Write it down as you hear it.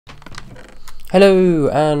Hello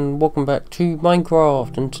and welcome back to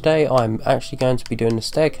Minecraft, and today I'm actually going to be doing the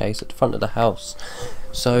staircase at the front of the house.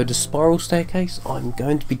 So the spiral staircase, I'm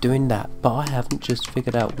going to be doing that, but I haven't just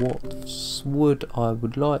figured out what wood I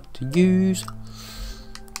would like to use.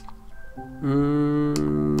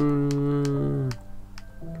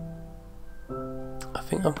 I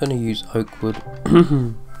think I'm going to use oak wood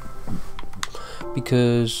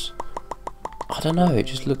because I don't know, it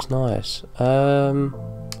just looks nice.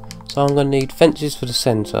 So I'm going to need fences for the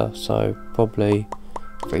centre, so probably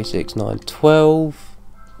 3, 6, 9, 12,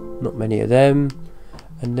 not many of them.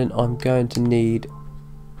 And then I'm going to need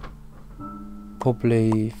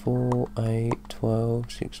probably 4, 8,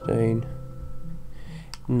 12, 16,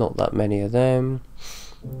 not that many of them.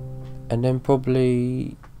 And then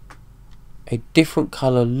probably a different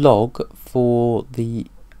colour log for the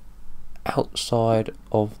outside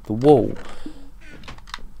of the wall.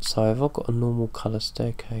 So if I've got a normal colour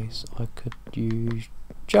staircase, I could use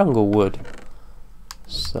jungle wood.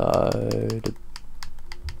 So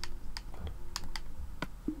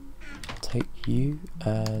take you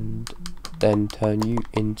and then turn you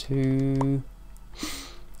into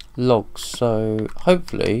logs. So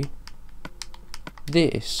hopefully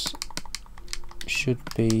this should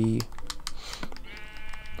be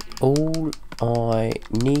all I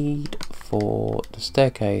need for the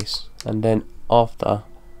staircase, and then after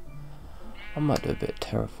I might do a bit of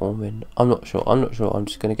terraforming. I'm not sure. I'm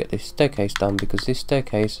just going to get this staircase done because this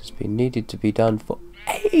staircase has been needed to be done for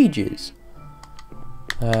ages.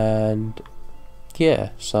 And yeah,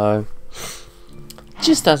 so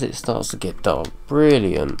just as it starts to get dark,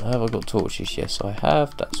 brilliant. Have I got torches? Yes, I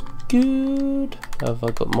have. That's good. Have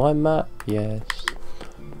I got my map? Yes.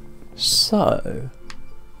 So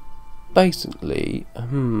basically,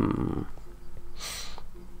 I'm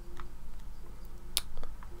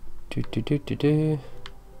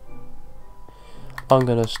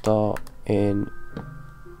gonna start in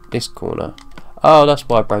this corner. Oh, that's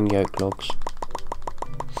why I bring the oak logs.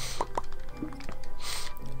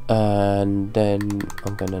 And then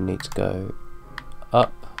I'm gonna need to go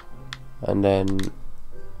up, and then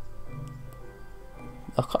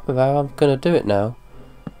I can't remember how I'm gonna do it now.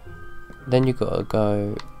 Then you gotta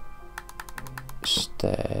go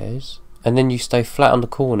stairs, and then you stay flat on the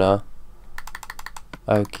corner.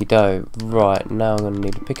 Okie doke. Right, now I'm going to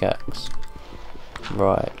need a pickaxe.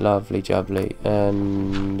 Right, lovely jubbly.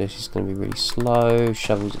 And this is going to be really slow.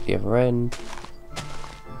 Shovels at the other end.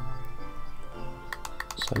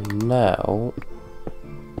 So now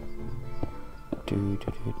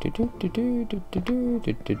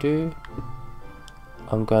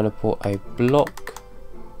I'm going to put a block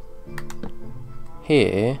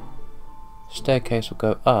here. Staircase will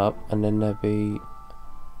go up, and then there'll be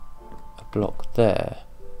block there.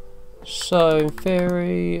 So in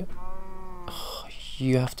theory,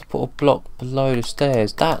 you have to put a block below the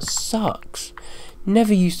stairs. That sucks.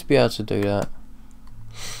 Never used to be able to do that.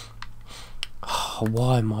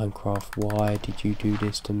 Why, Minecraft? Why did you do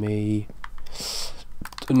this to me? So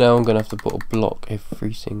now I'm gonna have to put a block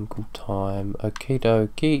every single time. Okie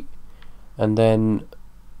dokie. And then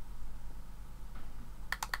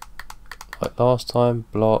like last time,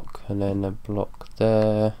 block, and then a block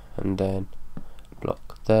there, and then a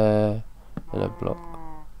block there, and a block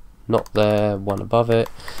not there, one above it.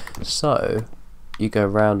 So you go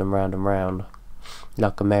round and round and round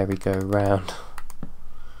like a merry-go-round.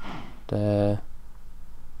 There.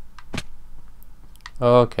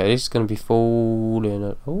 Okay, this is going to be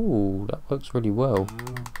falling. Oh, that works really well.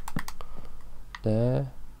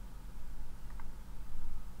 There.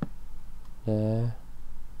 There.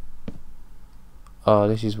 Oh,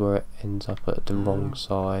 this is where it ends up at the wrong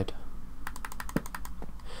side.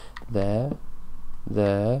 There.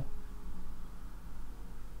 There.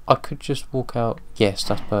 I could just walk out. Yes,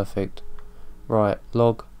 that's perfect. Right,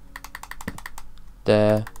 log.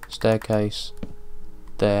 There. Staircase.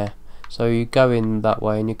 There. So you go in that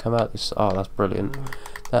way and you come out this. Oh, that's brilliant.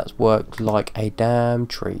 That's worked like a damn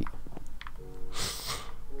treat.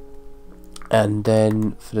 And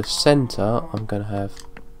then for the centre, I'm going to have...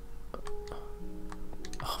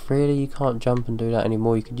 Really, you can't jump and do that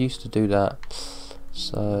anymore. You could used to do that.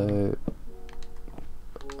 So,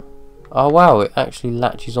 oh wow, it actually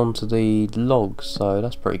latches onto the logs, so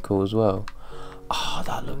that's pretty cool as well. Oh,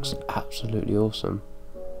 that looks absolutely awesome.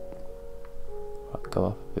 Right, go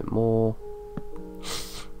up a bit more.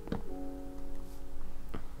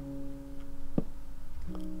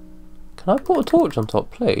 Can I put a torch on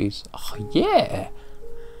top, please? Oh yeah.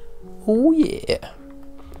 Oh yeah.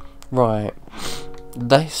 Right.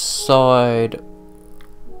 This side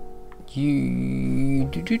you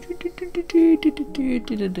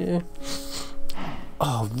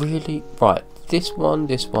Oh, really? Right. This one's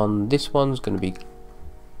going to be...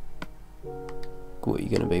 What are you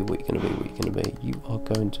going to be? What are you going to be? What are you going to be? You are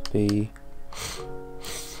going to be...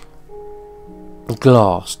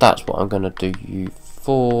 glass. That's what I'm going to do you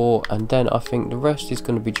for. And then I think the rest is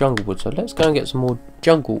going to be jungle wood. So let's go and get some more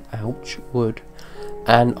jungle... Ouch. Wood.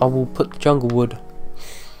 And I will put the jungle wood...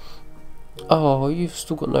 Oh, you've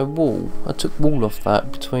still got no wall. I took wall off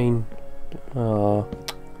that between... Oh...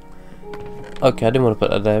 Okay, I didn't want to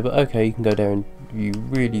put that there, but okay, you can go there and you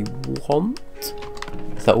really want.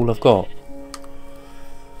 Is that all I've got?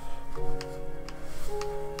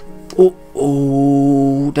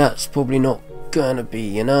 Oh, that's probably not gonna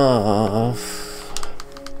be enough.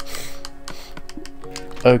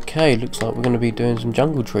 Okay, looks like we're gonna be doing some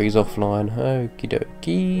jungle trees offline. Okie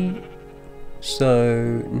dokie.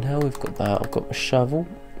 So now we've got that, I've got my shovel.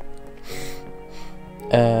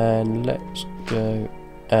 And let's go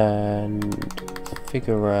and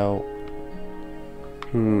figure out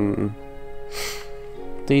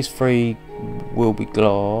these three will be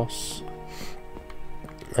glass,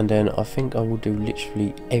 and then I think I will do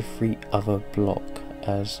literally every other block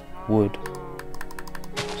as wood.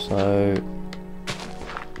 So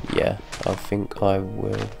yeah, I think I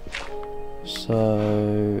will.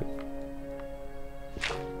 So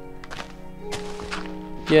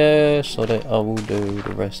yeah, so that I will do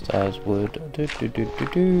the rest as wood.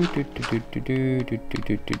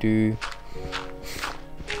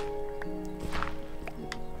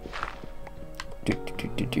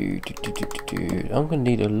 I'm gonna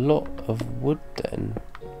need a lot of wood then.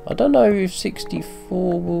 I don't know if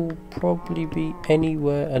 64 will probably be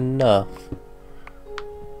anywhere enough.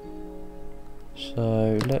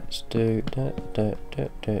 So let's do that.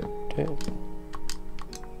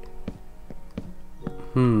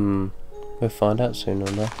 We'll find out soon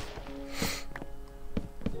enough.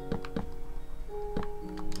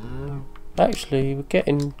 Actually, we're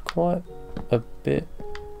getting quite a bit.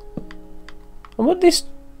 I might this.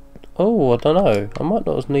 Oh, I don't know. I might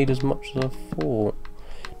not need as much as I thought.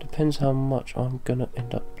 Depends how much I'm gonna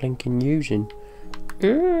end up blinking using.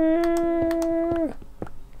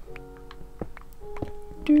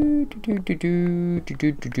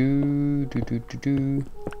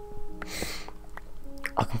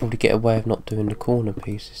 I can probably get away with not doing the corner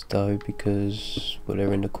pieces though, because well,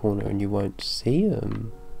 they're in the corner and you won't see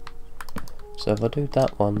them. So if I do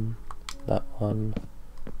that one,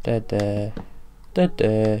 there,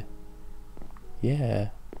 yeah,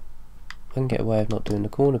 I can get away with not doing the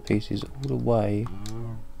corner pieces all the way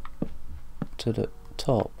to the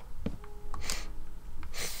top.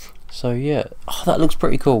 So yeah, oh, that looks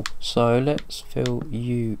pretty cool. So let's fill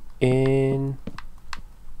you in.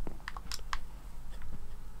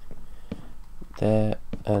 There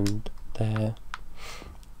and there,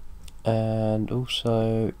 and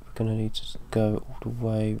also we're gonna need to go all the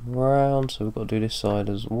way round, so we've got to do this side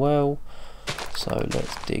as well. So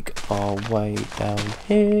let's dig our way down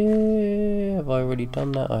here. Have I already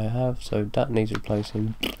done that? I have. So that needs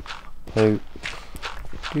replacing. Oh,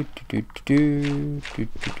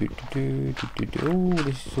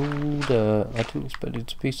 this is all dirt. I didn't expect it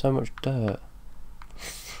to be so much dirt.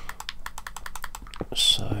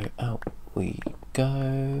 So out we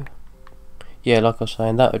go. Yeah, like I was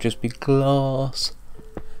saying, that would just be glass,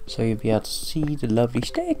 so you'll be able to see the lovely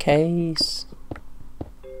staircase.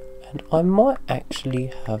 And I might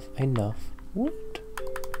actually have enough wood.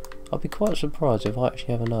 I'll be quite surprised if I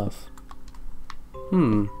actually have enough.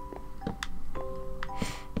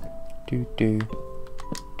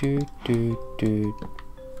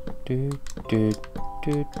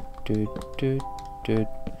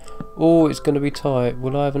 Oh, it's going to be tight.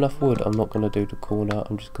 Will I have enough wood? I'm not going to do the corner.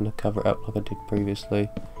 I'm just going to cover it up like I did previously.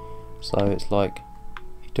 So it's like,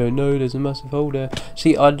 you don't know, there's a massive hole there.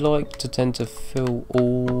 See, I'd like to tend to fill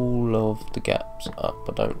all of the gaps up.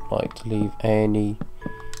 I don't like to leave any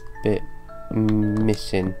bit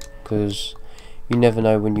missing, because you never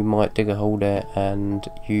know when you might dig a hole there and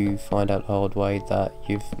you find out the hard way that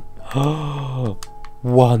you've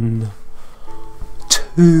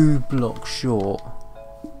 2 blocks short.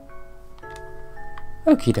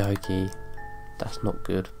 Okie dokie. That's not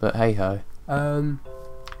good, but hey ho.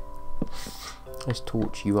 Let's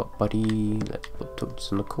torch you up, buddy. Let's put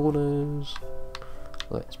torches in the corners.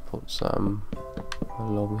 Let's put some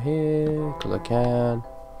along here, because I can.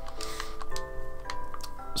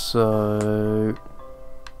 So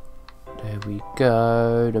there we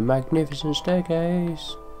go, the magnificent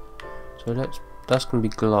staircase. So that's gonna be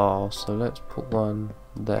glass, so let's put one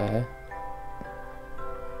there,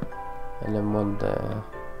 and then one there,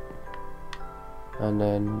 and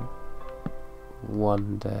then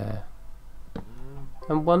one there,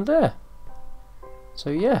 and one there. So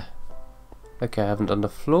yeah. Okay, I haven't done the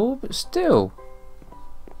floor, but still.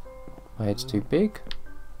 My head's too big.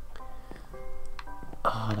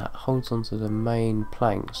 Ah, that holds onto the main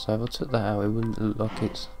plank, so if I took that out it wouldn't look like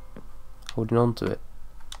it's holding onto it.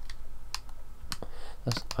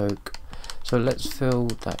 That's oak. So let's fill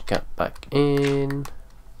that gap back in.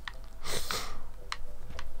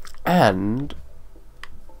 And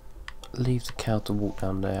leave the cow to walk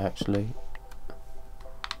down there actually.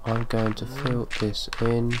 I'm going to fill this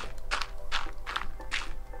in.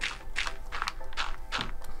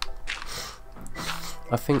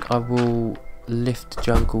 I think I will lift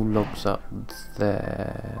jungle logs up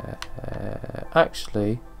there.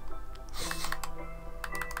 Actually,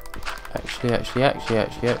 did I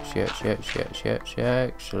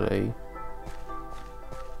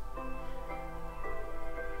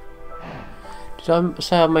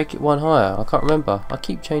say I'll make it one higher? I can't remember. I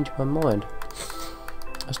keep changing my mind.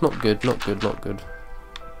 That's not good, not good, not good.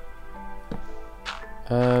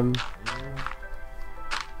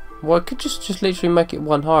 Well, I could just literally make it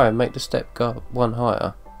one higher, make the step go up one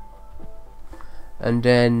higher. And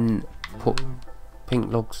then put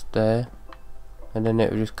pink logs there. And then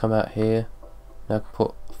it will just come out here. And I can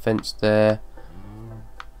put a fence there.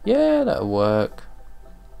 Yeah, that'll work.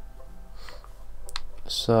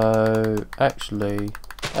 So, actually,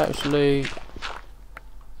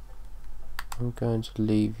 I'm going to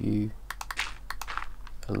leave you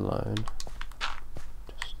alone.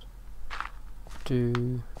 Just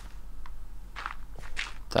do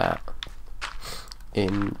that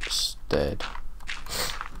instead.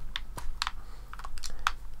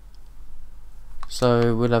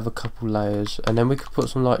 So we'll have a couple layers, and then we could put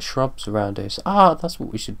some like shrubs around this. Ah, that's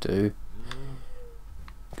what we should do.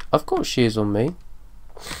 I've got shears on me.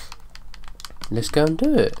 Let's go and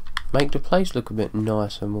do it. Make the place look a bit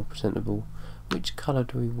nicer and more presentable. Which colour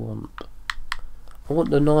do we want? I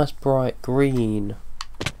want the nice bright green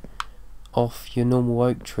off your normal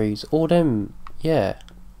oak trees. Or them, yeah.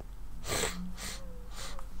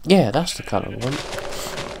 Yeah, that's the colour I want.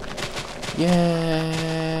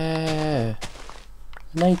 Yeah.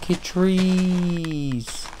 Naked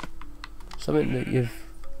trees. Something that you've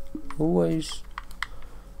always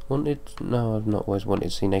wanted. No, I've not always wanted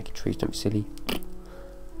to see naked trees. Don't be silly.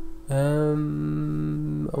 I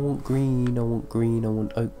want green. I want green. I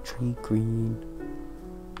want oak tree green.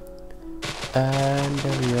 And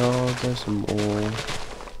there we are. There's some more.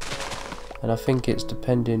 And I think it's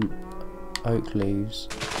dependent oak leaves,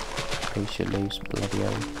 acacia leaves. Bloody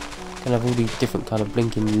hell! Can have all these different kind of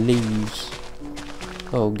blinking leaves.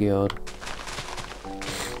 Oh god.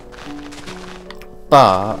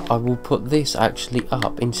 But I will put this actually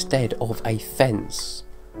up instead of a fence.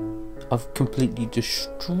 I've completely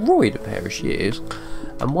destroyed a pair of shears.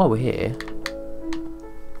 And while we're here,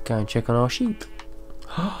 go and check on our sheep.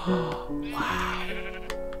 Wow.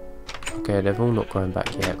 Okay, they've all not grown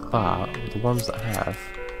back yet, but the ones that have,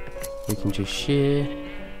 we can just shear.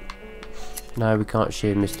 No, we can't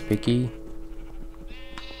shear Mr. Piggy.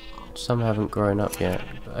 Some haven't grown up yet,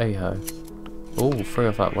 but hey ho. Oh, three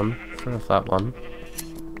of that one. Three of that one.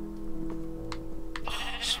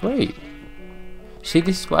 Oh, sweet. See,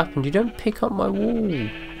 this is what happened. You don't pick up my wall.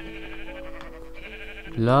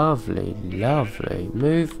 Lovely, lovely.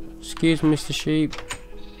 Move. Excuse me, Mr. Sheep.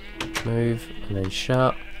 Move and then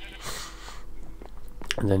shut.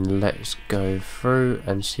 And then let's go through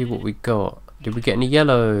and see what we got. Did we get any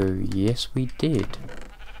yellow? Yes, we did.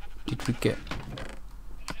 Did we get...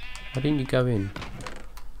 Why didn't you go in?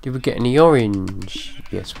 Did we get any orange?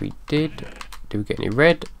 Yes, we did. Did we get any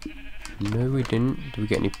red? No, we didn't. Did we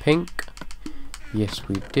get any pink? Yes,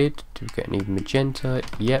 we did. Did we get any magenta?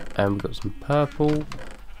 Yep, and we got some purple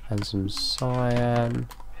and some cyan,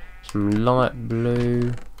 some light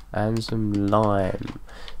blue and some lime.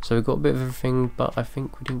 So we got a bit of everything, but I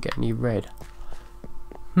think we didn't get any red.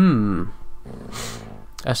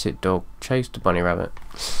 That's it, dog. Chase the bunny rabbit.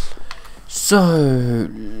 So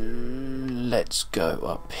let's go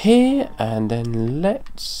up here and then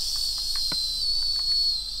let's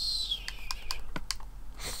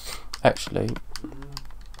actually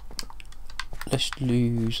let's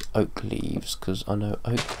lose oak leaves, because I know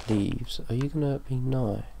oak leaves. Are you gonna be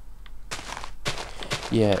nice?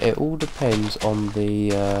 Yeah, it all depends on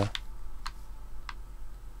the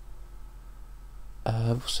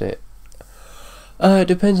what's it? It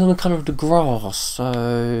depends on the colour of the grass,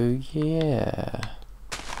 so yeah.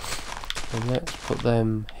 So let's put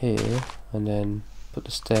them here and then put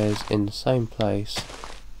the stairs in the same place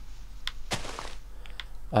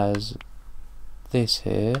as this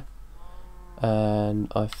here.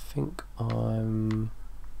 And I think I'm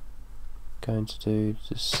going to do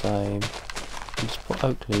the same. Just put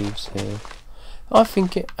oak leaves here. I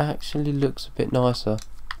think it actually looks a bit nicer.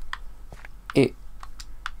 It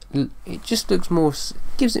just looks more,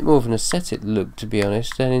 gives it more of an aesthetic look, to be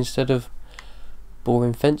honest, than instead of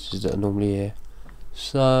boring fences that are normally here.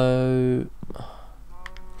 So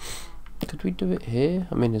could we do it here?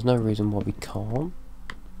 I mean, there's no reason why we can't.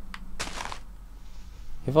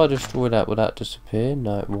 If I destroy that, will that disappear?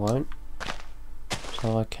 No, it won't.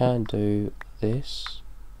 So I can do this,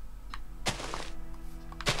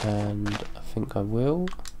 and I think I will.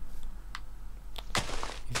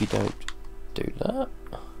 If you don't do that,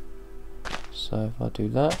 so if I do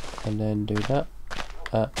that and then do that,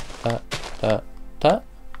 that,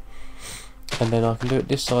 and then I can do it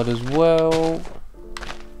this side as well.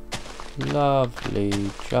 Lovely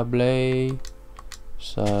jubbly.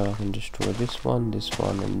 So I can destroy this one,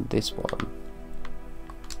 and this one.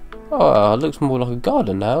 Oh, it looks more like a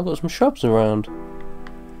garden now. I've got some shrubs around.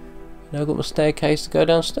 Now I've got my staircase to go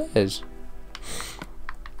downstairs.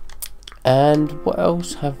 And what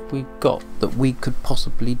else have we got that we could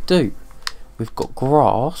possibly do? We've got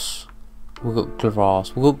grass. We've got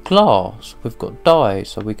glass. We've got glass. We've got dye,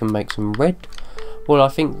 so we can make some red. Well, I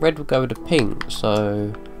think red will go with the pink,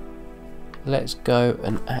 so let's go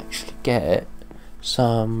and actually get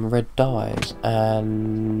some red dyes.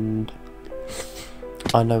 And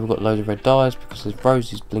I know we've got loads of red dyes because there's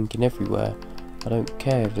roses blinking everywhere. I don't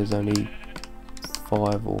care if there's only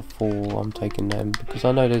 5 or 4, I'm taking them, because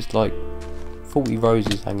I know there's like 40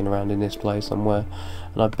 roses hanging around in this place somewhere,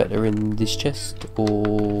 and I bet they're in this chest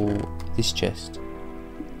or this chest.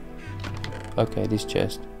 Okay, this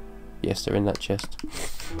chest. Yes, they're in that chest.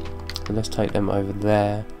 So let's take them over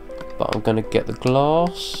there. But I'm gonna get the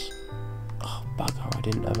glass. Oh bugger, I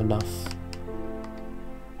didn't have enough.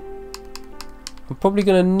 I'm probably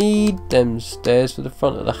gonna need them stairs for the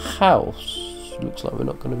front of the house. Looks like we're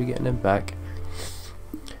not gonna be getting them back.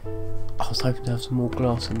 I was hoping to have some more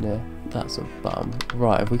glass in there. That's a bum.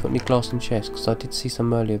 Right, have we got any glass in chests? Because I did see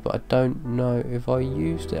some earlier, but I don't know if I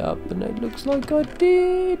used it up, and it looks like I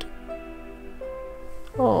did.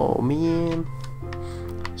 Oh man.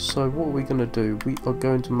 So what are we going to do? We are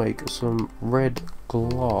going to make some red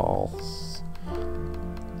glass.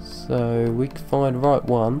 So we can find the right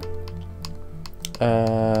one.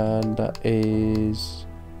 And that is...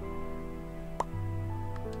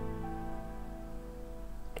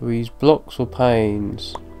 do we use blocks or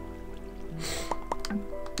panes?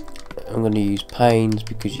 I'm going to use panes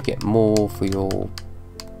because you get more for your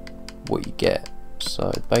what you get.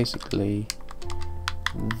 So basically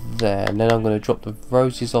there, and then I'm going to drop the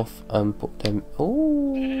roses off and put them.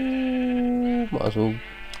 Oh, might as well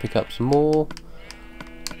pick up some more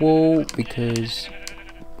wool because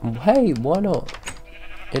hey, why not?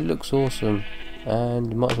 It looks awesome,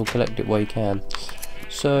 and you might as well collect it while you can.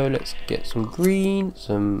 So let's get some green,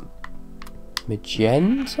 some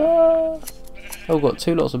magenta. Oh, I've got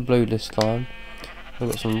 2 lots of blue this time. I've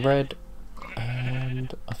got some red,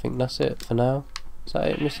 and I think that's it for now. Is that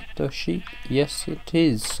it, Mr. Sheep? Yes, it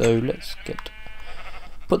is. So let's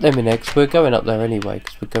put them in there, because we're going up there anyway,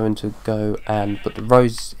 because we're going to go and put the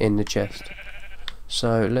roses in the chest.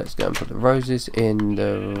 So let's go and put the roses in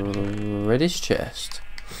the reddish chest.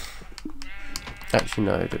 Actually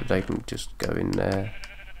no, they can just go in there.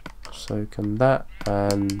 So can that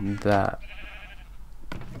and that.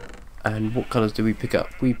 And what colours do we pick up?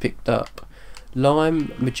 We picked up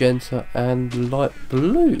lime, magenta and light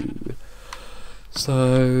blue.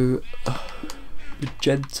 So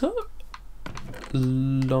magenta,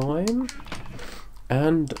 lime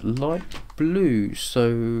and light blue.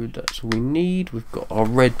 So that's all we need. We've got our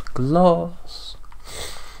red glass.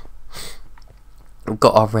 We've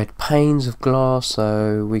got our red panes of glass,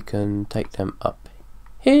 so we can take them up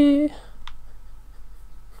here.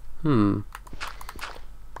 I'm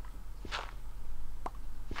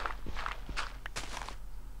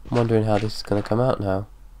wondering how this is going to come out now.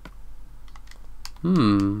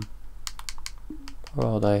 Where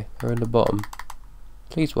are they? They're in the bottom.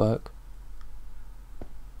 Please work.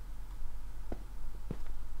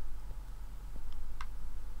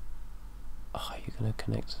 Oh, you're going to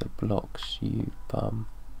connect to the blocks, you bum.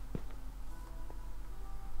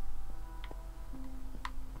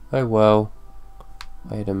 Oh well.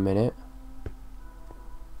 Wait a minute.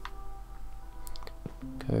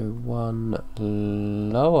 Go one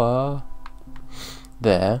lower.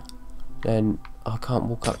 There. Then I can't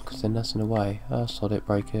walk up because then that's in the way. I'll sod it,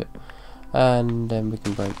 break it. And then we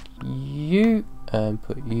can break you and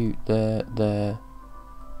put you there, there,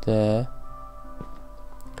 there.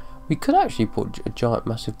 We could actually put a giant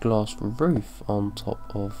massive glass roof on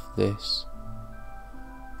top of this.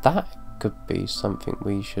 That could be something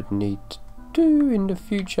we should need to do in the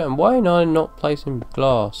future. And why am I not placing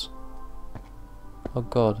glass? Oh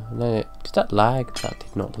god, and then did that lag? That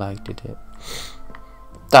did not lag, did it?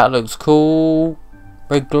 That looks cool.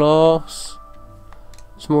 Red glass.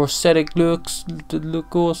 Some more aesthetic looks that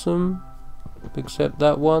look awesome. Except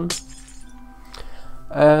that one.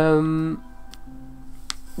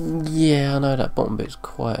 Yeah, I know that bottom bit's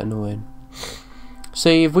quite annoying.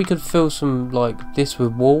 See, if we could fill some like this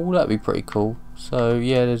with wool, that'd be pretty cool. So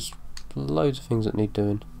yeah, there's loads of things that need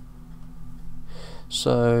doing.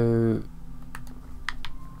 So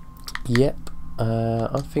yep,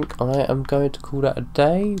 I think I am going to call that a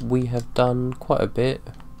day. We have done quite a bit,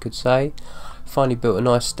 I could say. Finally built a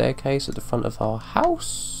nice staircase at the front of our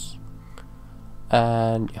house.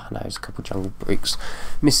 And yeah, I know there's a couple jungle bricks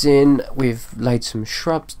missing. We've laid some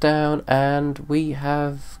shrubs down, and we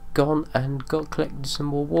have gone and collected some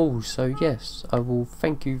more walls. So yes, I will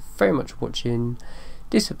thank you very much for watching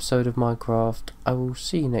this episode of Minecraft. I will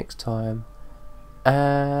see you next time,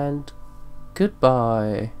 and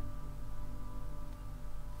goodbye.